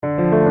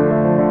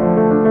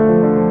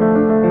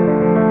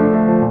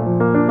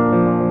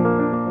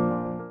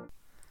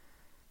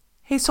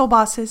Hey Soul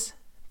Bosses,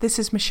 this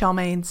is Michelle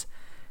Maines.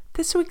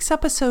 This week's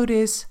episode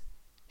is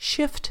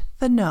Shift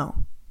the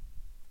No.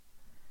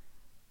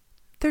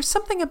 There's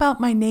something about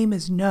my name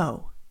is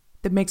No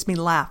that makes me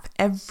laugh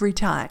every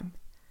time.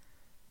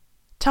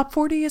 Top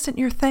 40 isn't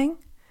your thing?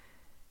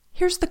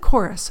 Here's the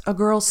chorus a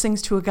girl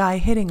sings to a guy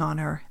hitting on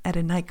her at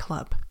a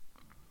nightclub.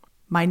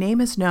 My name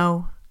is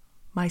No.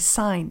 My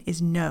sign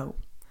is No.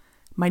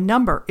 My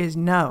number is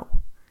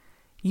No.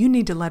 You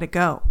need to let it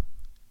go.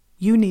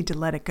 You need to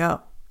let it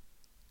go.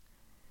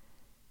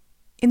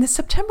 In the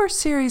September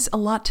series, A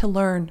Lot to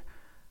Learn,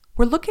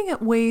 we're looking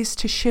at ways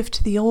to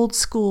shift the old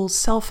school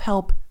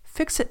self-help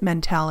fix-it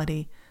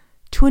mentality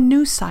to a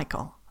new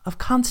cycle of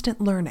constant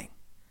learning.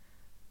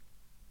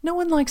 No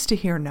one likes to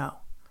hear no.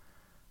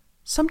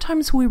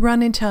 Sometimes we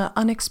run into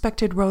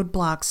unexpected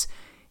roadblocks,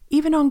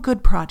 even on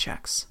good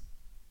projects.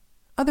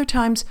 Other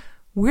times,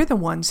 we're the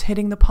ones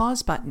hitting the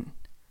pause button.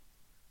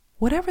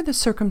 Whatever the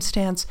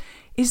circumstance,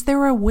 is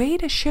there a way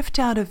to shift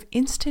out of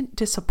instant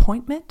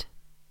disappointment?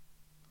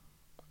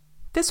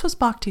 This was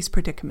Bhakti's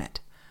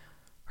predicament.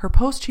 Her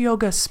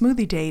post-yoga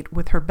smoothie date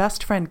with her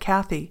best friend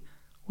Kathy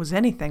was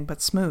anything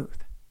but smooth.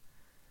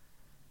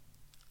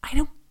 I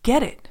don't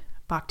get it,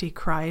 Bhakti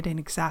cried in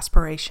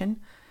exasperation.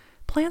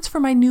 Plans for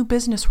my new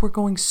business were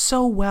going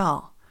so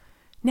well.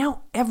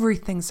 Now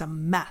everything's a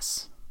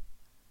mess.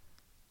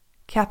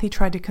 Kathy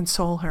tried to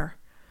console her.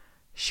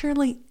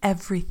 Surely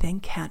everything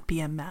can't be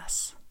a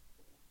mess.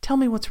 Tell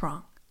me what's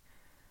wrong.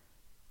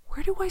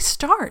 Where do I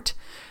start?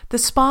 The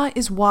spa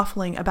is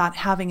waffling about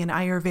having an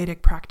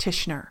Ayurvedic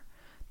practitioner.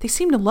 They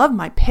seem to love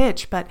my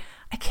pitch, but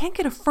I can't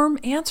get a firm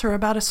answer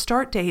about a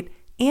start date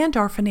and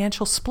our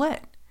financial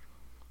split.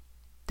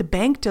 The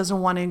bank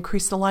doesn't want to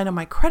increase the line on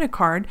my credit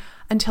card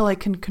until I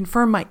can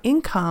confirm my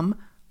income,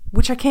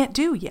 which I can't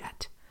do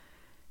yet.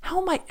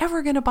 How am I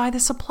ever going to buy the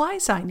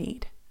supplies I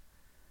need?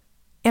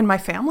 And my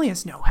family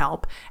is no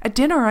help. At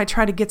dinner, I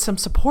try to get some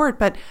support,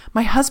 but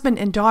my husband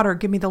and daughter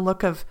give me the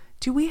look of,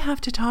 do we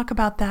have to talk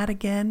about that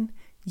again?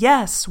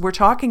 Yes, we're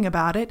talking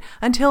about it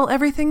until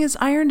everything is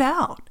ironed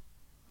out.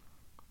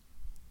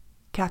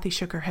 Kathy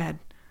shook her head.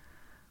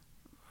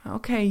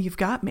 Okay, you've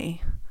got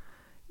me.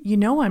 You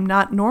know I'm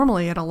not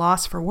normally at a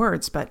loss for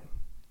words, but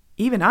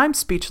even I'm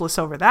speechless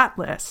over that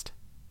list.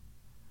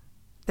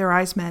 Their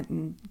eyes met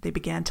and they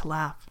began to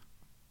laugh.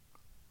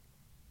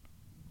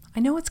 I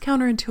know it's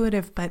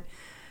counterintuitive, but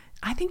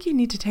I think you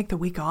need to take the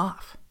week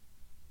off.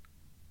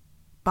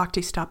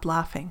 Bhakti stopped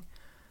laughing.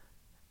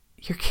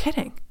 You're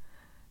kidding.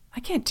 I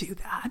can't do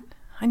that.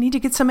 I need to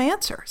get some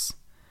answers.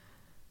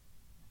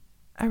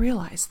 I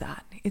realize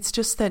that. It's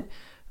just that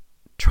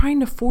trying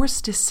to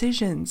force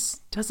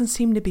decisions doesn't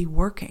seem to be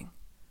working.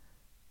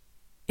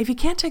 If you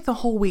can't take the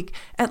whole week,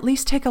 at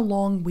least take a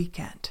long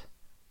weekend.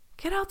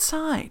 Get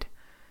outside.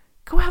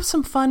 Go have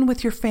some fun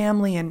with your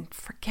family and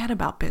forget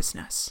about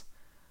business.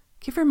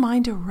 Give your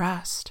mind a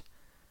rest.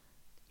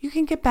 You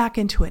can get back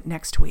into it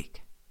next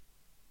week.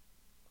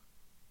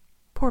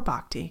 Poor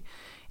Bhakti.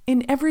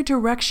 In every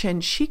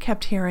direction, she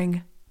kept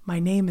hearing, my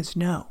name is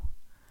No.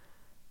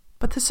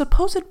 But the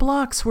supposed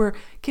blocks were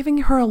giving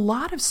her a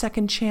lot of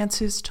second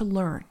chances to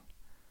learn.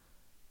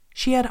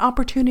 She had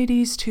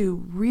opportunities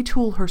to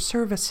retool her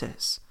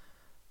services,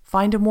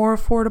 find a more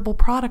affordable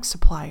product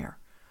supplier,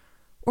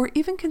 or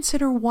even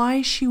consider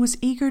why she was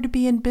eager to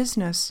be in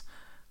business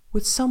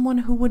with someone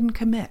who wouldn't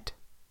commit.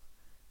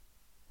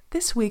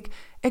 This week,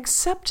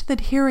 accept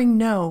that hearing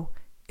no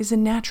is a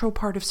natural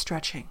part of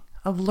stretching,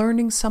 of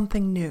learning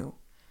something new.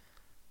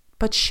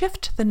 But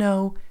shift the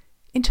no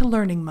into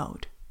learning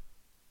mode.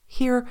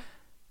 Hear,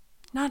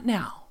 not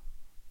now,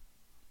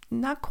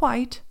 not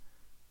quite,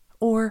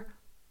 or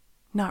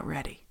not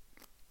ready.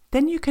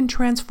 Then you can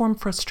transform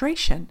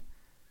frustration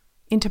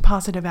into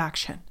positive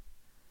action.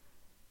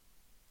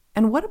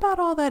 And what about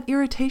all that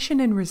irritation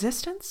and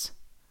resistance?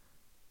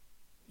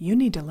 You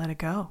need to let it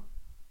go.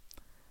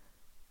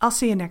 I'll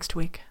see you next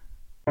week.